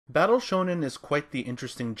Battle shonen is quite the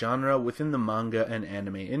interesting genre within the manga and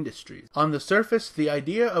anime industries. On the surface, the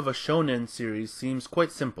idea of a shonen series seems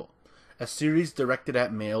quite simple, a series directed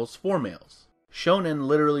at males for males. Shounen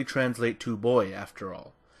literally translate to boy, after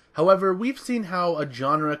all. However, we've seen how a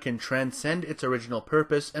genre can transcend its original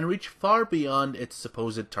purpose and reach far beyond its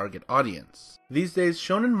supposed target audience. These days,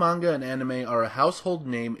 shonen manga and anime are a household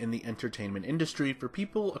name in the entertainment industry for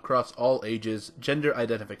people across all ages, gender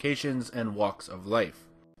identifications, and walks of life.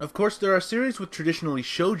 Of course, there are series with traditionally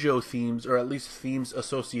shoujo themes, or at least themes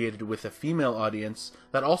associated with a female audience,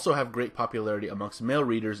 that also have great popularity amongst male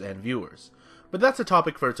readers and viewers. But that's a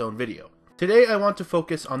topic for its own video. Today I want to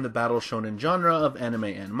focus on the battle shonen genre of anime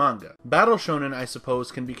and manga. Battle shonen, I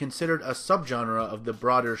suppose, can be considered a subgenre of the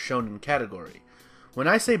broader shonen category. When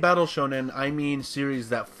I say battle shonen, I mean series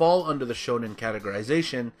that fall under the shonen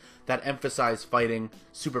categorization, that emphasize fighting,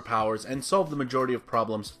 superpowers, and solve the majority of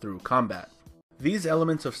problems through combat. These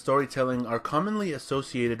elements of storytelling are commonly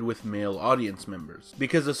associated with male audience members,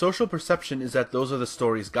 because the social perception is that those are the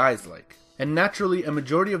stories guys like. And naturally, a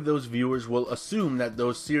majority of those viewers will assume that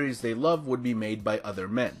those series they love would be made by other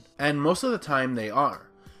men. And most of the time they are.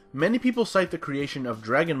 Many people cite the creation of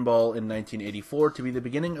Dragon Ball in 1984 to be the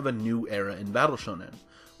beginning of a new era in battle shonen,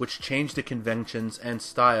 which changed the conventions and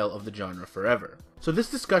style of the genre forever. So this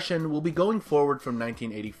discussion will be going forward from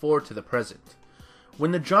 1984 to the present.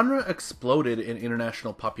 When the genre exploded in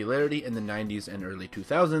international popularity in the 90s and early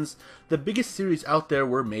 2000s, the biggest series out there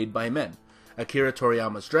were made by men. Akira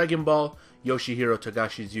Toriyama's Dragon Ball, Yoshihiro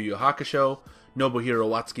Togashi's Yu Yu Hakusho, Nobuhiro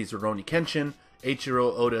Watsuki's Rurouni Kenshin,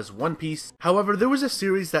 Eiichiro Oda's One Piece. However, there was a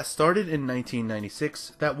series that started in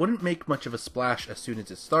 1996 that wouldn't make much of a splash as soon as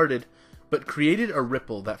it started, but created a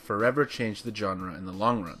ripple that forever changed the genre in the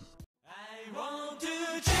long run. I want to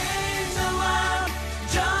change the world.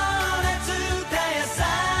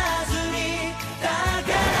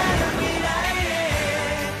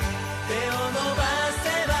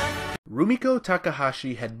 Rumiko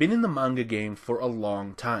Takahashi had been in the manga game for a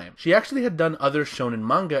long time. She actually had done other shonen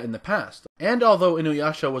manga in the past, and although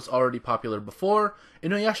Inuyasha was already popular before,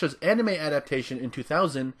 Inuyasha's anime adaptation in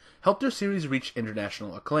 2000 helped her series reach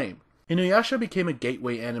international acclaim. Inuyasha became a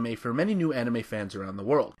gateway anime for many new anime fans around the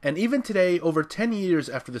world, and even today, over 10 years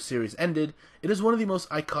after the series ended, it is one of the most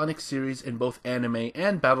iconic series in both anime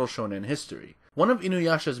and battle shonen history. One of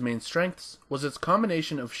Inuyasha's main strengths was its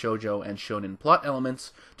combination of shoujo and shonen plot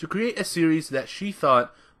elements to create a series that she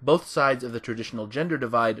thought both sides of the traditional gender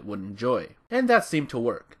divide would enjoy. And that seemed to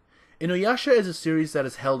work. Inuyasha is a series that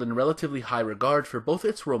is held in relatively high regard for both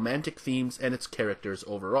its romantic themes and its characters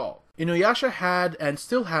overall. Inuyasha had and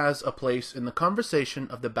still has a place in the conversation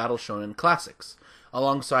of the battle shonen classics,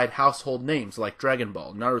 alongside household names like Dragon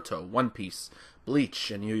Ball, Naruto, One Piece, Bleach,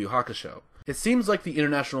 and Yu Yu Hakusho. It seems like the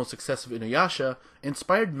international success of Inuyasha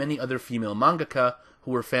inspired many other female mangaka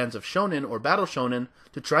who were fans of shonen or battle shonen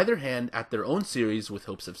to try their hand at their own series with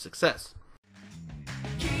hopes of success.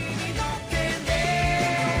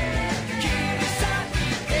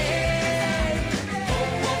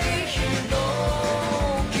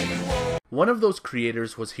 One of those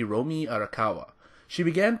creators was Hiromu Arakawa. She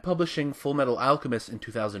began publishing Fullmetal Alchemist in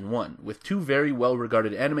 2001, with two very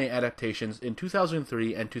well-regarded anime adaptations in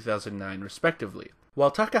 2003 and 2009 respectively. While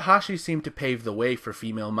Takahashi seemed to pave the way for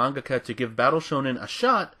female mangaka to give battle shonen a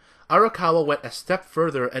shot, Arakawa went a step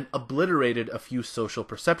further and obliterated a few social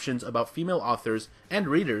perceptions about female authors and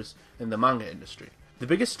readers in the manga industry. The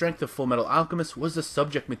biggest strength of Fullmetal Alchemist was the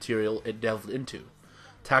subject material it delved into,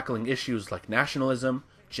 tackling issues like nationalism,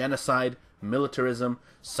 genocide, militarism,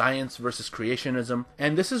 science versus creationism,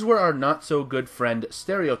 and this is where our not-so-good friend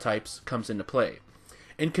stereotypes comes into play.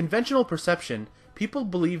 In conventional perception, people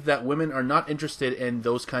believe that women are not interested in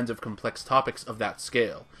those kinds of complex topics of that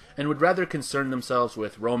scale, and would rather concern themselves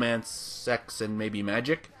with romance, sex, and maybe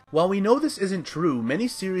magic. While we know this isn't true, many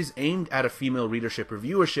series aimed at a female readership or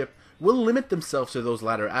viewership will limit themselves to those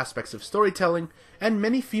latter aspects of storytelling, and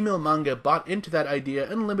many female manga bought into that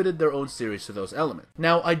idea and limited their own series to those elements.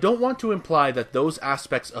 Now, I don't want to imply that those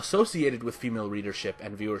aspects associated with female readership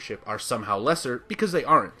and viewership are somehow lesser, because they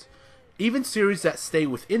aren't. Even series that stay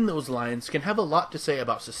within those lines can have a lot to say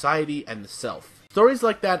about society and the self. Stories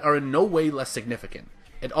like that are in no way less significant.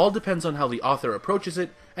 It all depends on how the author approaches it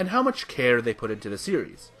and how much care they put into the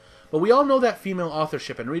series. But we all know that female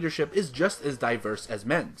authorship and readership is just as diverse as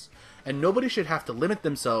men's, and nobody should have to limit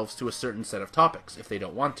themselves to a certain set of topics if they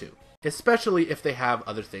don't want to, especially if they have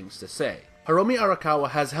other things to say. Hiromu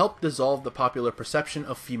Arakawa has helped dissolve the popular perception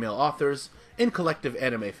of female authors in collective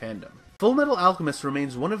anime fandom. Fullmetal Alchemist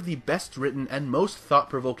remains one of the best written and most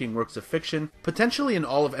thought-provoking works of fiction, potentially in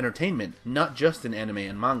all of entertainment, not just in anime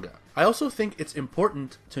and manga. I also think it's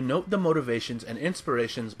important to note the motivations and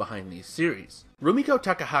inspirations behind these series. Rumiko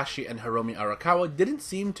Takahashi and Hiromu Arakawa didn't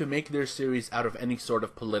seem to make their series out of any sort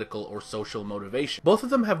of political or social motivation. Both of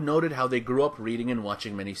them have noted how they grew up reading and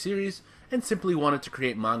watching many series, and simply wanted to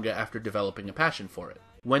create manga after developing a passion for it.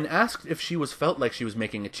 When asked if she felt like she was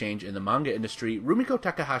making a change in the manga industry, Rumiko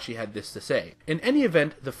Takahashi had this to say: "In any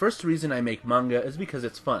event, the first reason I make manga is because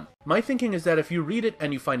it's fun. My thinking is that if you read it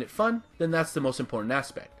and you find it fun, then that's the most important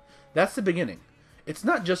aspect. That's the beginning. It's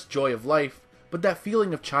not just joy of life, but that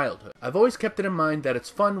feeling of childhood. I've always kept it in mind that it's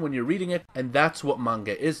fun when you're reading it, and that's what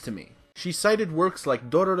manga is to me." She cited works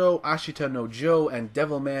like Dororo, Ashita no Jo, and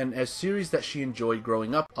Devilman as series that she enjoyed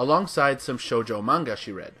growing up, alongside some shoujo manga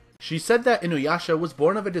she read. She said that Inuyasha was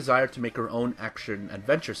born of a desire to make her own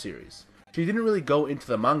action-adventure series. She didn't really go into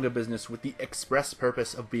the manga business with the express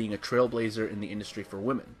purpose of being a trailblazer in the industry for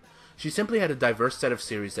women. She simply had a diverse set of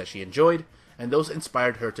series that she enjoyed, and those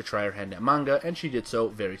inspired her to try her hand at manga, and she did so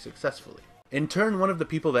very successfully. In turn, one of the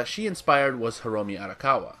people that she inspired was Hiromu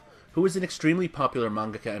Arakawa, who is an extremely popular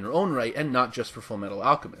mangaka in her own right and not just for Fullmetal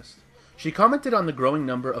Alchemist. She commented on the growing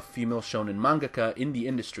number of female shonen mangaka in the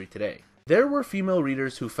industry today. There were female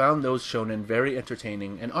readers who found those shonen very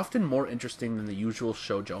entertaining and often more interesting than the usual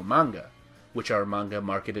shoujo manga, which are manga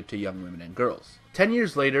marketed to young women and girls. 10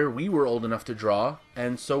 years later, we were old enough to draw,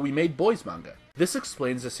 and so we made boys manga. This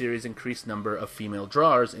explains the series' increased number of female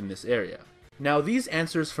drawers in this area. Now, these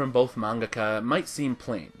answers from both mangaka might seem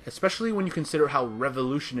plain, especially when you consider how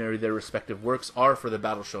revolutionary their respective works are for the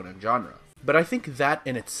battle shonen genre. But I think that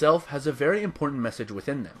in itself has a very important message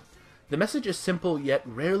within them. The message is simple yet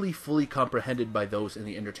rarely fully comprehended by those in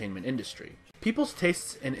the entertainment industry. People's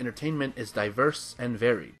tastes in entertainment is diverse and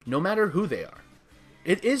varied, no matter who they are.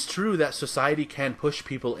 It is true that society can push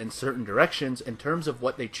people in certain directions in terms of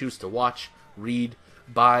what they choose to watch, read,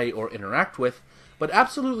 buy, or interact with, but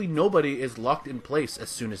absolutely nobody is locked in place as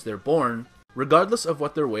soon as they're born, regardless of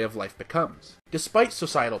what their way of life becomes. Despite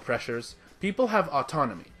societal pressures, people have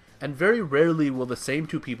autonomy, and very rarely will the same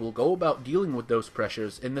two people go about dealing with those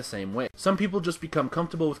pressures in the same way. Some people just become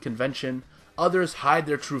comfortable with convention, others hide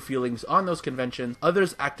their true feelings on those conventions,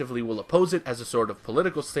 others actively will oppose it as a sort of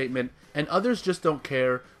political statement, and others just don't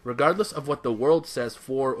care, regardless of what the world says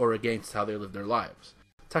for or against how they live their lives.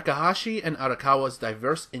 Takahashi and Arakawa's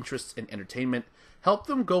diverse interests in entertainment helped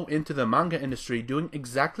them go into the manga industry doing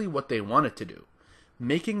exactly what they wanted to do,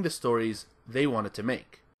 making the stories they wanted to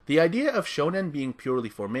make. The idea of shonen being purely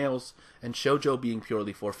for males and shoujo being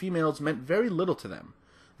purely for females meant very little to them.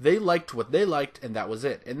 They liked what they liked, and that was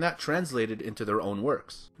it, and that translated into their own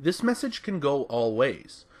works. This message can go all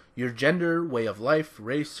ways. Your gender, way of life,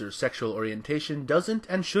 race, or sexual orientation doesn't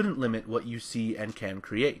and shouldn't limit what you see and can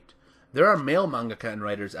create. There are male mangaka and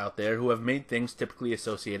writers out there who have made things typically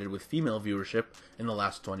associated with female viewership in the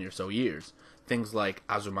last 20 or so years. Things like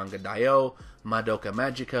Azumanga Daioh, Madoka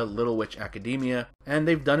Magica, Little Witch Academia, and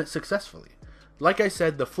they've done it successfully. Like I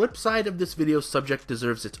said, the flip side of this video's subject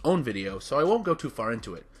deserves its own video, so I won't go too far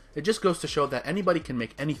into it. It just goes to show that anybody can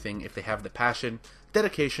make anything if they have the passion,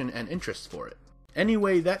 dedication, and interest for it.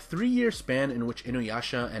 Anyway, that 3-year span in which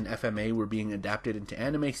Inuyasha and FMA were being adapted into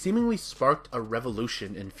anime seemingly sparked a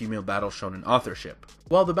revolution in female battle shonen authorship.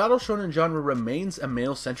 While the battle shonen genre remains a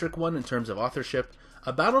male-centric one in terms of authorship,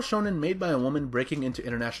 a battle shonen made by a woman breaking into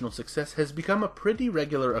international success has become a pretty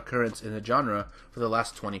regular occurrence in the genre for the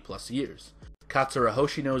last 20 plus years. Katsura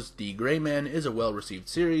Hoshino's The Gray Man is a well-received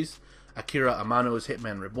series. Akira Amano's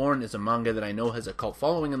Hitman Reborn is a manga that I know has a cult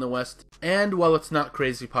following in the West, and while it's not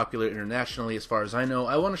crazy popular internationally as far as I know,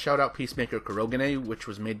 I want to shout out Peacemaker Kurogane, which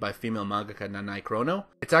was made by female mangaka Nanai Chrono.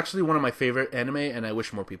 It's actually one of my favorite anime, and I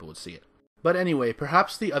wish more people would see it. But anyway,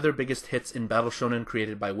 perhaps the other biggest hits in battle shonen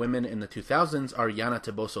created by women in the 2000s are Yana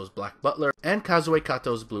Taboso's Black Butler and Kazue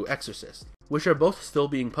Kato's Blue Exorcist, which are both still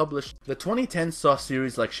being published. The 2010s saw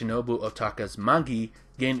series like Shinobu Otaka's Magi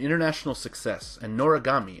gain international success, and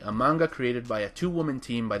Noragami, a manga created by a 2-woman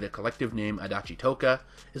team by the collective name Adachi Toka,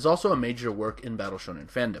 is also a major work in battle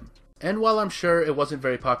shonen fandom. And while I'm sure it wasn't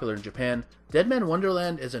very popular in Japan, Deadman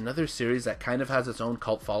Wonderland is another series that kind of has its own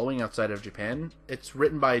cult following outside of Japan. It's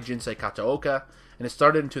written by Jinsei Kataoka, and it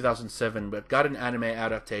started in 2007 but got an anime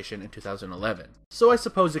adaptation in 2011. So I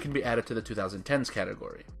suppose it can be added to the 2010s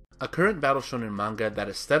category. A current battle shonen manga that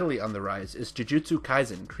is steadily on the rise is Jujutsu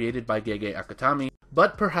Kaisen, created by Gege Akutami,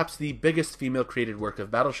 but perhaps the biggest female-created work of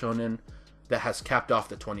battle shonen that has capped off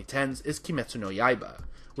the 2010s is Kimetsu no Yaiba,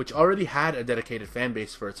 which already had a dedicated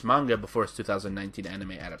fanbase for its manga before its 2019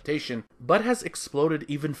 anime adaptation, but has exploded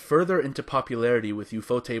even further into popularity with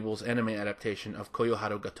Ufotable's anime adaptation of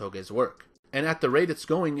Koyoharu Gatoge's work. and at the rate it's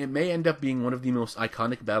going, it may end up being one of the most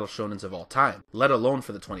iconic battle shonens of all time, let alone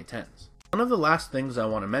for the 2010s. One of the last things I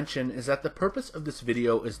want to mention is that the purpose of this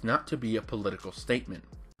video is not to be a political statement.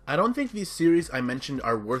 I don't think these series I mentioned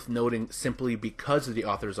are worth noting simply because the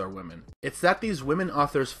authors are women. It's that these women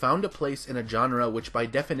authors found a place in a genre which by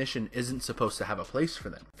definition isn't supposed to have a place for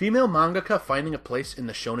them. Female mangaka finding a place in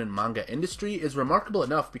the shonen manga industry is remarkable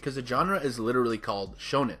enough because the genre is literally called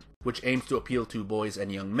shonen, which aims to appeal to boys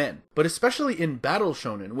and young men. But especially in battle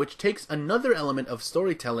shonen, which takes another element of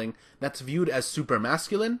storytelling that's viewed as super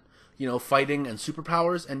masculine, fighting and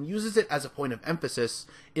superpowers, and uses it as a point of emphasis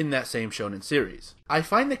in that same shonen series. I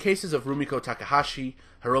find the cases of Rumiko Takahashi,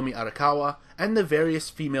 Hiromu Arakawa, and the various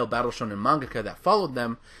female battle shonen mangaka that followed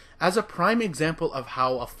them as a prime example of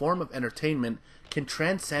how a form of entertainment can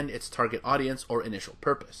transcend its target audience or initial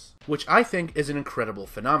purpose, which I think is an incredible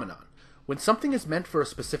phenomenon. When something is meant for a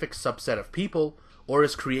specific subset of people, or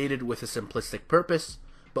is created with a simplistic purpose,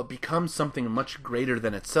 but becomes something much greater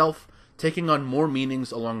than itself, taking on more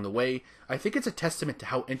meanings along the way, I think it's a testament to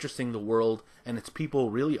how interesting the world and its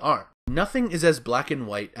people really are. Nothing is as black and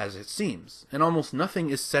white as it seems, and almost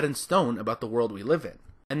nothing is set in stone about the world we live in.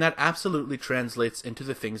 And that absolutely translates into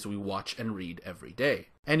the things we watch and read every day.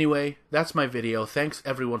 Anyway, that's my video. Thanks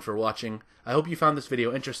everyone for watching. I hope you found this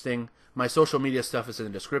video interesting. My social media stuff is in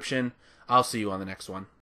the description. I'll see you on the next one.